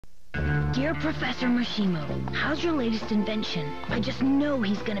Dear Professor Mashimo, how's your latest invention? I just know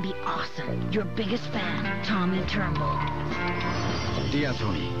he's gonna be awesome. Your biggest fan, Tommy Turnbull. Dear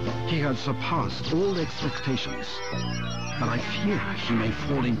Tony, he has surpassed all expectations. But I fear he may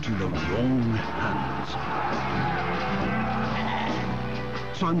fall into the wrong hands.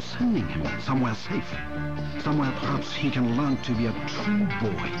 So I'm sending him somewhere safe. Somewhere perhaps he can learn to be a true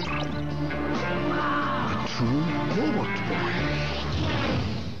boy. A true robot boy.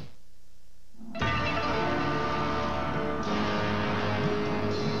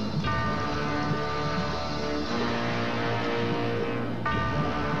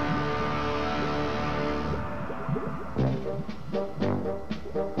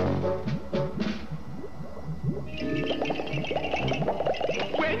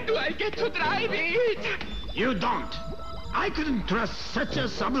 When do I get to drive it? You don't. I couldn't trust such a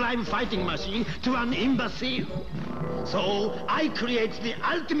sublime fighting machine to an imbecile. So I create the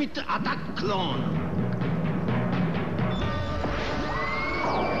ultimate attack clone.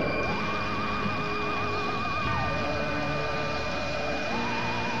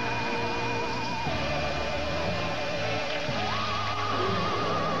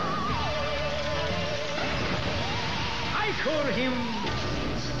 I call him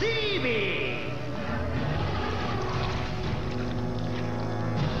Stevie.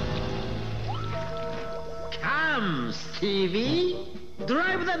 Come, Stevie.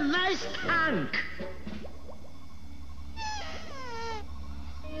 Drive the nice tank.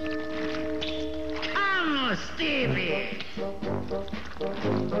 Come, Stevie.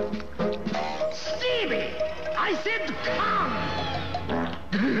 Stevie, I said come.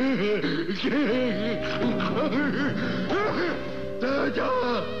 Dada!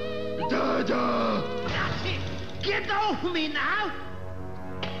 Dada! That's it! Get off me now!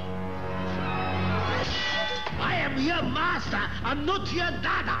 I am your master and not your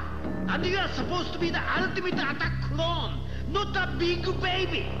dada! And you are supposed to be the ultimate attack clone, not a big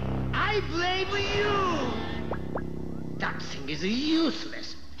baby! I blame you! That thing is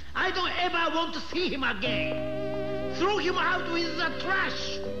useless. I don't ever want to see him again. Throw him out with the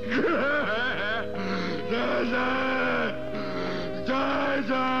trash! Dada!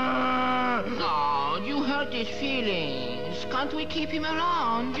 Dada! Oh, you hurt his feelings. Can't we keep him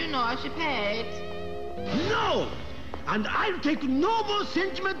around, you know, as a pet? No! And I'll take no more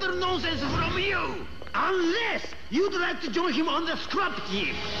sentimental nonsense from you! Unless you'd like to join him on the scrap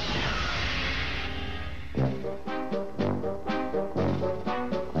heap!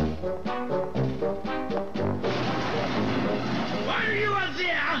 While you are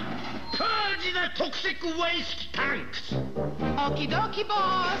there, purge the toxic waste tanks! Okie dokie,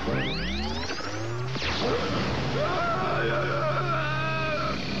 boss.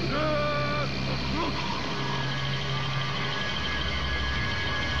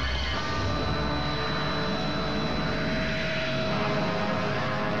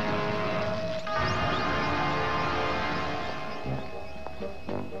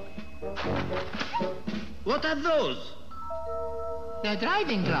 What are those? They're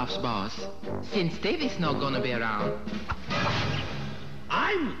driving gloves, boss. Since Stevie's not gonna be around.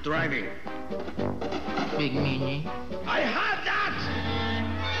 I'm driving. Big Meanie. I have that!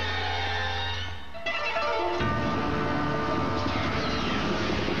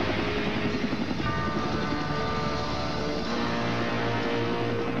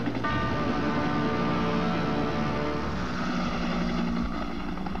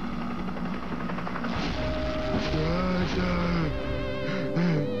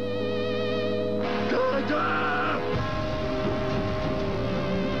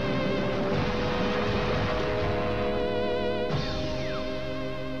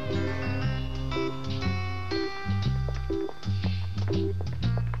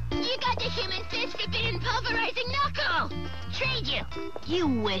 Trade you. You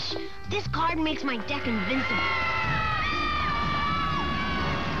wish. This card makes my deck invincible.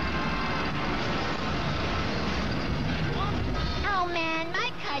 Oh man,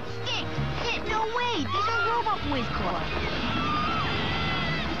 my card stinks. No way, these are Robotboy's cards.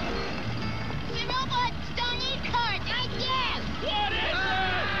 The robots don't need cards, I do. What is it?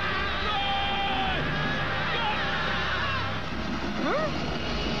 Huh?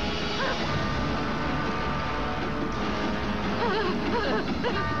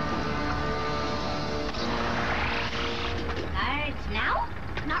 Cards now?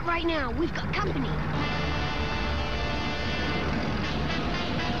 Not right now. We've got company.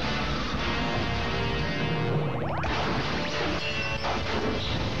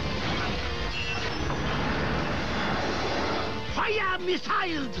 Fire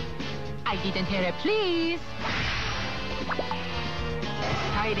missiles! I didn't hear a please.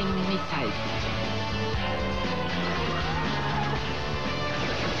 firing missiles.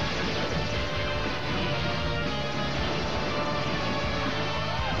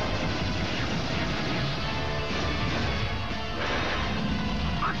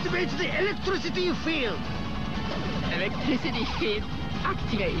 Activate the electricity field. Electricity field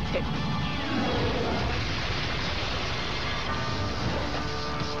activated.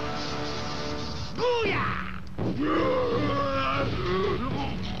 Booyah!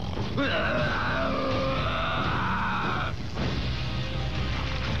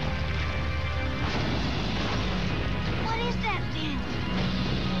 What is that thing?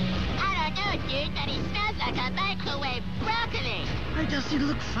 I don't know, dude, but it smells like a microwave broccoli. Why does it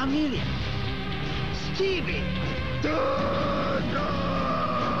look familiar? Stevie!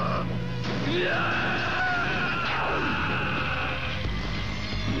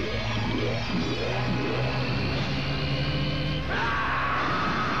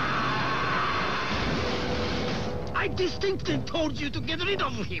 I distinctly told you to get rid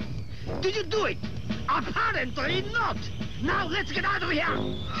of him. Did you do it? Apparently not. Now let's get out of here.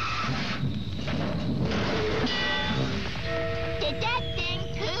 Did that thing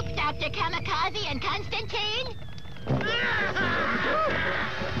poop Dr. Kamikaze and Constantine?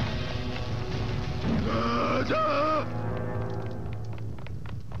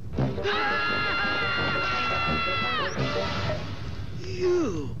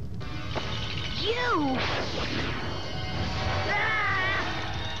 You. You!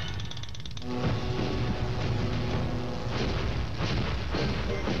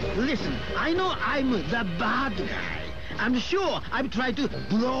 Listen, I know I'm the bad guy. I'm sure I've tried to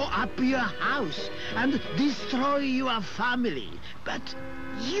blow up your house and destroy your family, but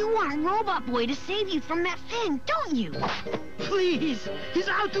You want Robotboy to save you from that thing, don't you? please, he's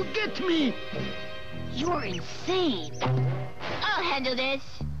out to get me. You're insane. I'll handle this.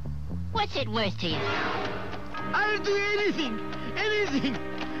 What's it worth to you? I'll do anything, anything.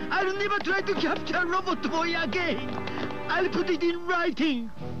 I'll never try to capture Robotboy again. I'll put it in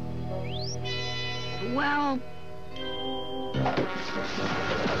writing. Well...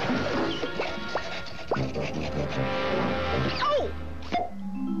 Oh!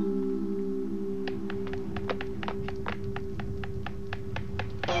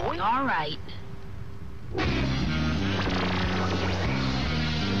 All right.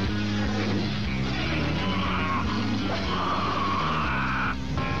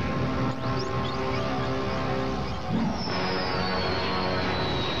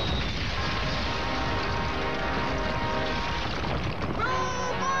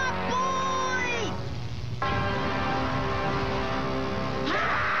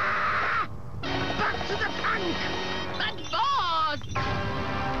 Back to the tank! But boss!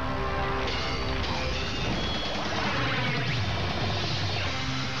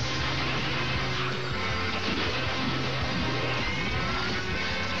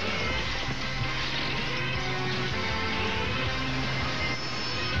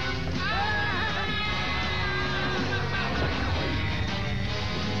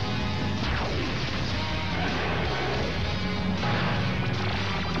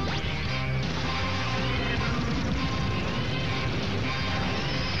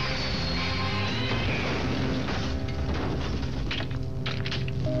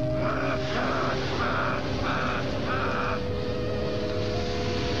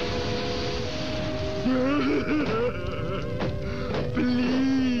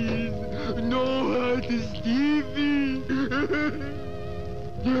 Please, no hurt Stevie.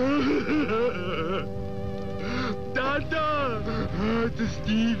 Dada, hurt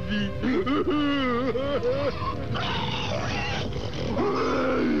Stevie.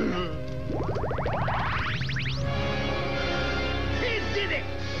 He did it!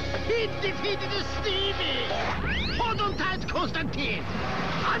 He defeated Stevie! Hold on tight, Constantine!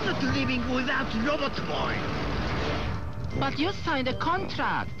 I'm not leaving without Robotboy! But you signed a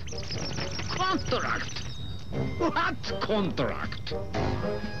contract. Contract? What contract?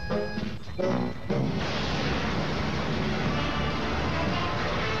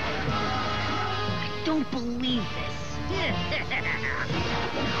 I don't believe this.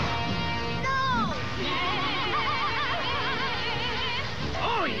 No!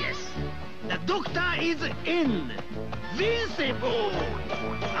 Oh, yes! The doctor is invincible!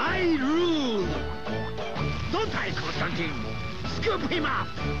 I rule! Don't I, Constantine? Scoop him up!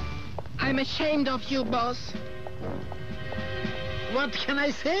 I'm ashamed of you, boss. What can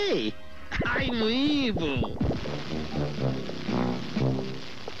I say? I'm evil!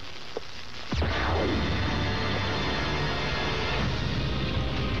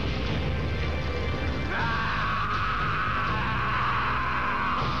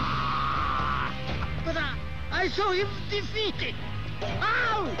 I saw him defeated.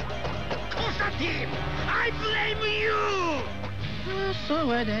 Ow! Konstantin, I blame you! So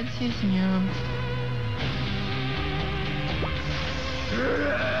what else is new?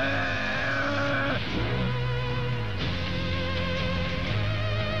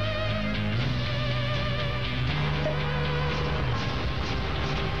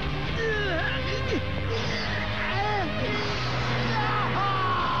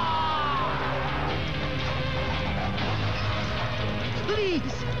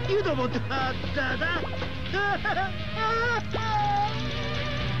 Please, you don't want to hurt Dada.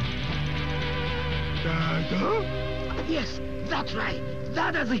 Dada? Yes, that's right.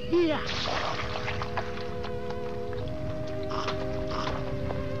 Dada's here.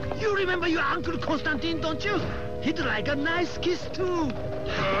 You remember your Uncle Konstantin, don't you? He'd like a nice kiss, too.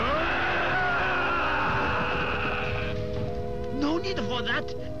 No need for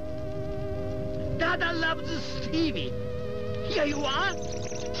that. Dada loves Stevie. Here you are.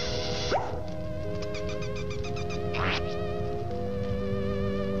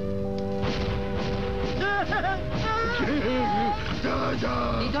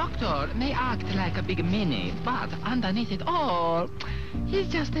 Dada! The doctor may act like a big meanie, but underneath it all, he's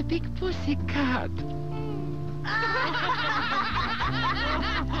just a big pussy cat.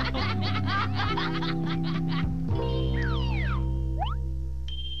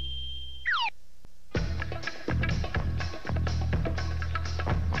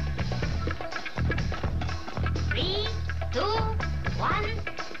 3, 2, 1.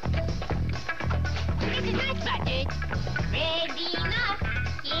 This is nice, Budget. Ready enough.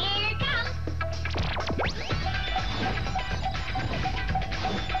 Here it comes.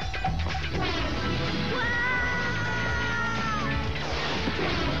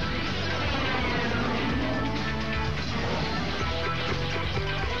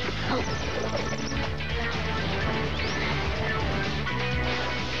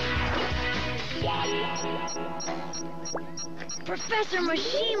 Professor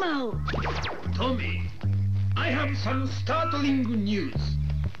Mashimo! Tommy, I have some startling news.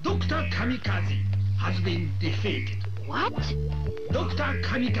 Dr. Kamikaze has been defeated. What? Dr.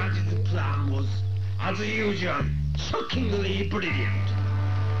 Kamikaze's plan was, as usual, shockingly brilliant.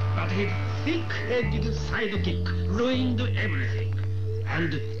 But his thick-headed sidekick ruined everything.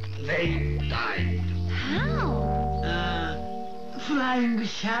 And they died. How? Flying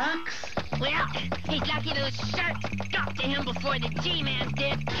sharks? Well, he's lucky those sharks got to him before the G-Man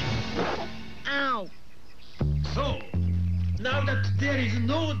did. Ow. So, now that there is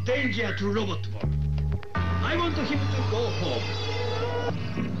no danger to Robotboy, I want him to go home.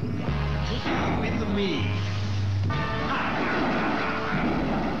 With me.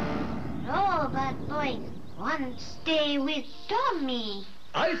 Robotboy won't stay with Tommy.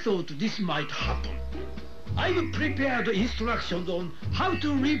 I thought this might happen. I've prepared instructions on how to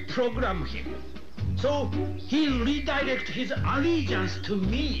reprogram him. So he'll redirect his allegiance to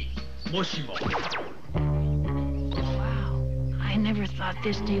me, Moshimo. Wow. I never thought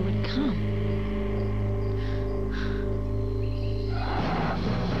this day would come.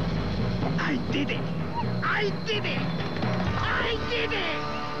 I did it! I did it! I did it!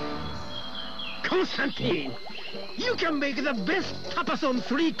 Konstantin, you can make the best tapas on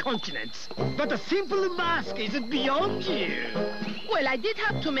 3 continents, but a simple mask is beyond you. Well, I did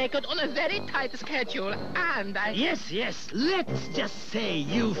have to make it on a very tight schedule, and I... Yes, let's just say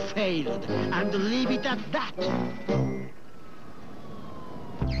you failed and leave it at that.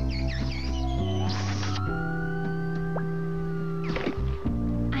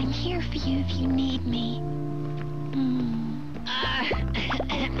 I'm here for you if you need me.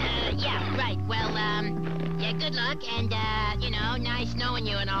 Yeah, right. Well, yeah, good luck, and, you know, nice knowing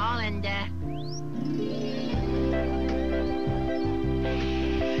you and all, and,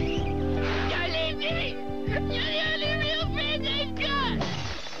 You're leaving! You're the only real friend I've got!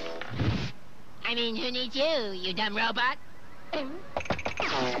 I mean, who needs you, you dumb robot?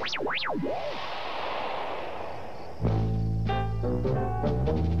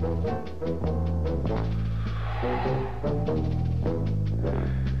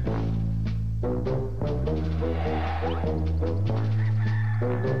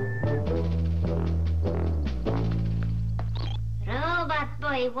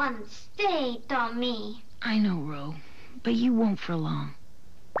 Robotboy won't stay, Tommy. I know, Ro, but you won't for long.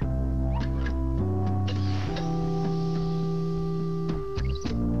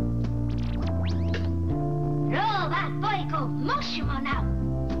 Robotboy go Moshimo now.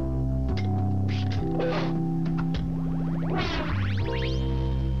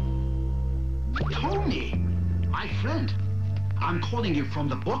 Tony, my friend, I'm calling you from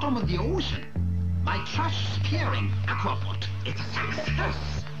the bottom of the ocean. My trash-spearing aquabot. It's a success.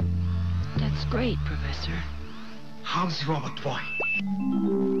 That's great, Professor. How's Robotboy?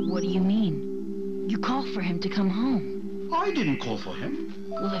 What do you mean? You called for him to come home. I didn't call for him.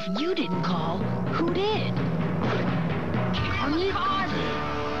 Well, if you didn't call, who did?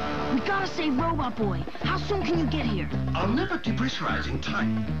 We gotta save Robotboy. How soon can you get here? I'll never depressurize in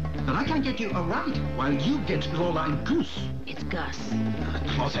time. But I can get you a ride while you get Lola and Goose. It's Gus.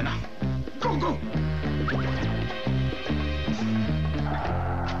 Close enough. Go, go!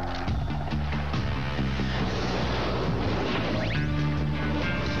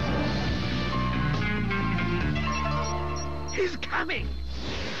 He's coming!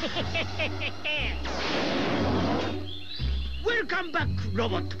 Welcome back,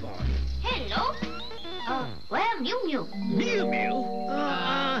 Robotboy. Hello? Where Mew Mew? Mew Mew?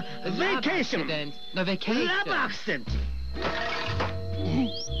 Vacation. Accident. No vacation. Lab accident.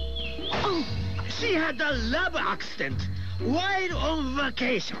 She had a lab accident while on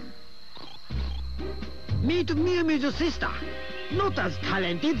vacation. Meet Mew Mew's sister. Not as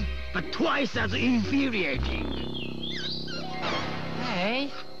talented, but twice as infuriating.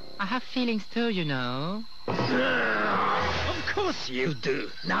 Hey, I have feelings too, you know. Of course you do.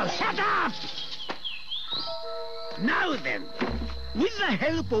 Now shut up! Now then, with the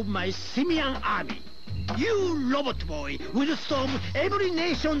help of my simian army, you, Robotboy, will storm every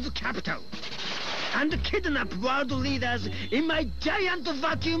nation's capital and kidnap world leaders in my giant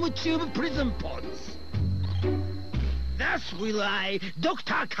vacuum tube prison pods. Thus will I,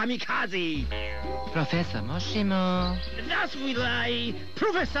 Dr. Kamikaze. Professor Moshimo. Thus will I,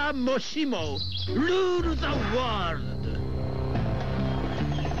 Professor Moshimo, rule the world.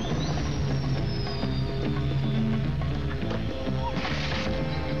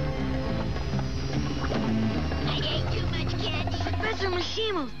 I ate too much candy. Professor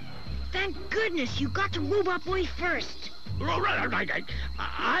Moshimo, thank goodness you got to Robotboy first. Right.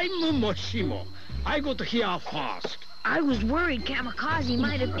 I'm Moshimo. I got here first. I was worried Kamikaze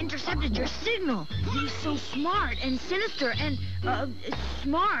might have intercepted your signal. He's so smart and sinister and,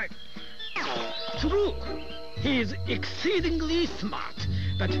 smart. True. He's exceedingly smart.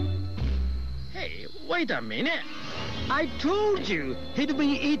 But, hey, wait a minute. I told you he'd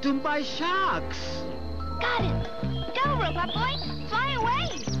been eaten by sharks. Got it. Go, Robotboy. Fly away.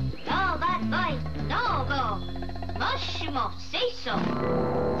 Go, bad boy. No go. Moshimo, say so.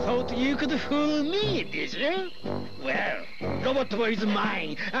 Thought you could fool me, did you? Well, Robotboy is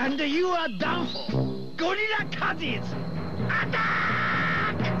mine, and you are done for. Gorilla Cousins,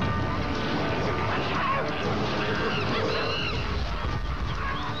 attack!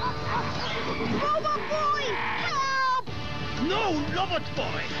 Robotboy, help! No,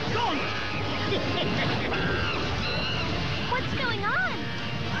 Robotboy, don't! What's going on?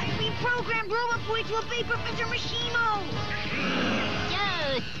 I reprogrammed Robotboy to obey Professor Moshimo.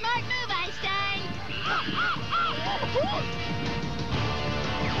 Yo, smart move, Einstein.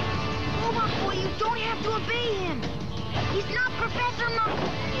 Robotboy, you don't have to obey him. He's not Professor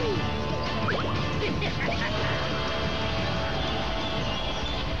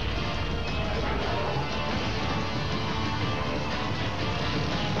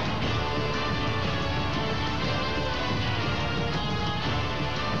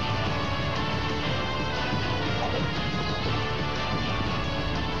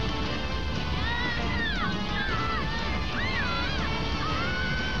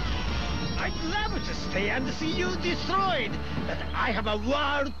I'd love to stay and see you destroyed, but I have a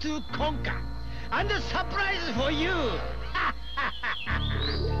world to conquer, and a surprise for you.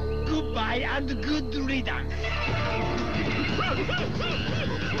 Goodbye and good riddance.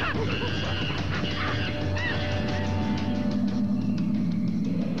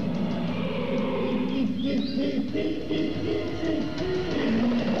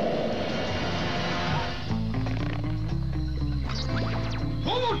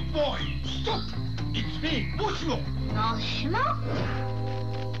 Robotboy, stop! It's me, Moshimo. Moshimo?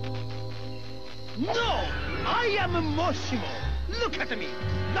 No! I am Moshimo! Look at me!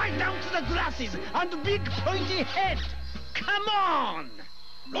 Right down to the glasses and big pointy head! Come on!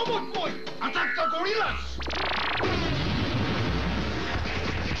 Robotboy, attack the gorillas!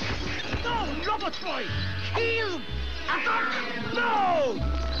 No, Robotboy! Kill! Attack! No!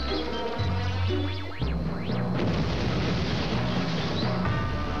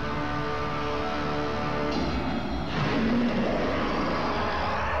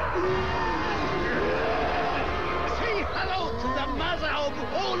 Say hello to the mother of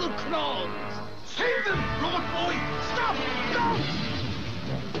all clones! Save them, Robotboy! Stop! Don't!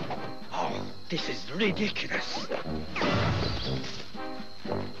 Oh, this is ridiculous.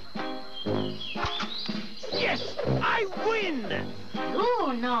 Constantine!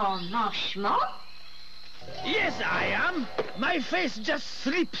 You no schmo? Yes, I am. My face just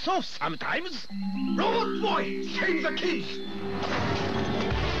slips off sometimes. Robotboy, save the kids!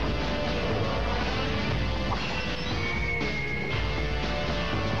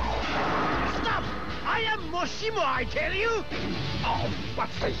 Stop! I am Moshimo, I tell you! Oh,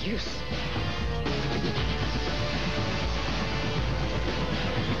 what's the use?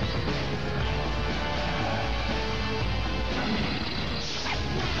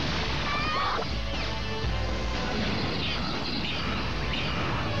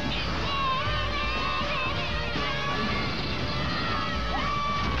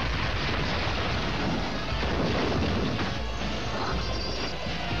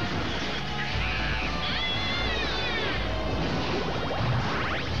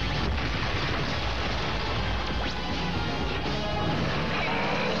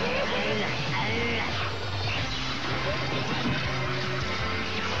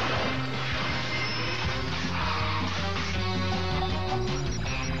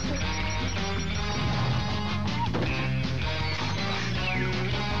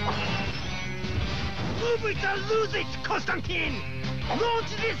 Move it or lose it, Constantine! Launch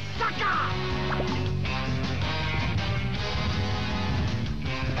this sucker!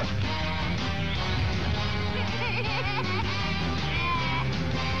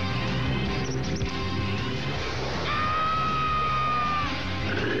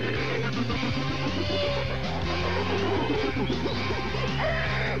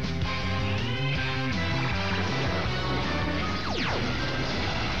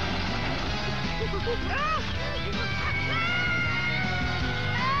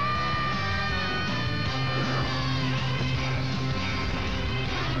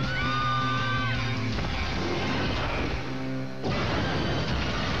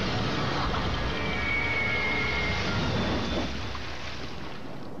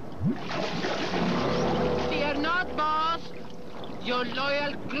 Fear not, boss. Your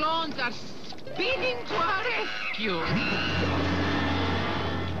loyal clones are speeding to our rescue.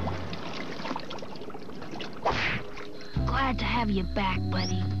 Glad to have you back,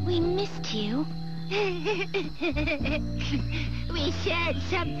 buddy. We missed you. We shared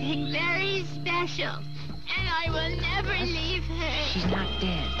something very special, and I will never leave her. She's not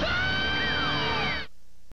dead.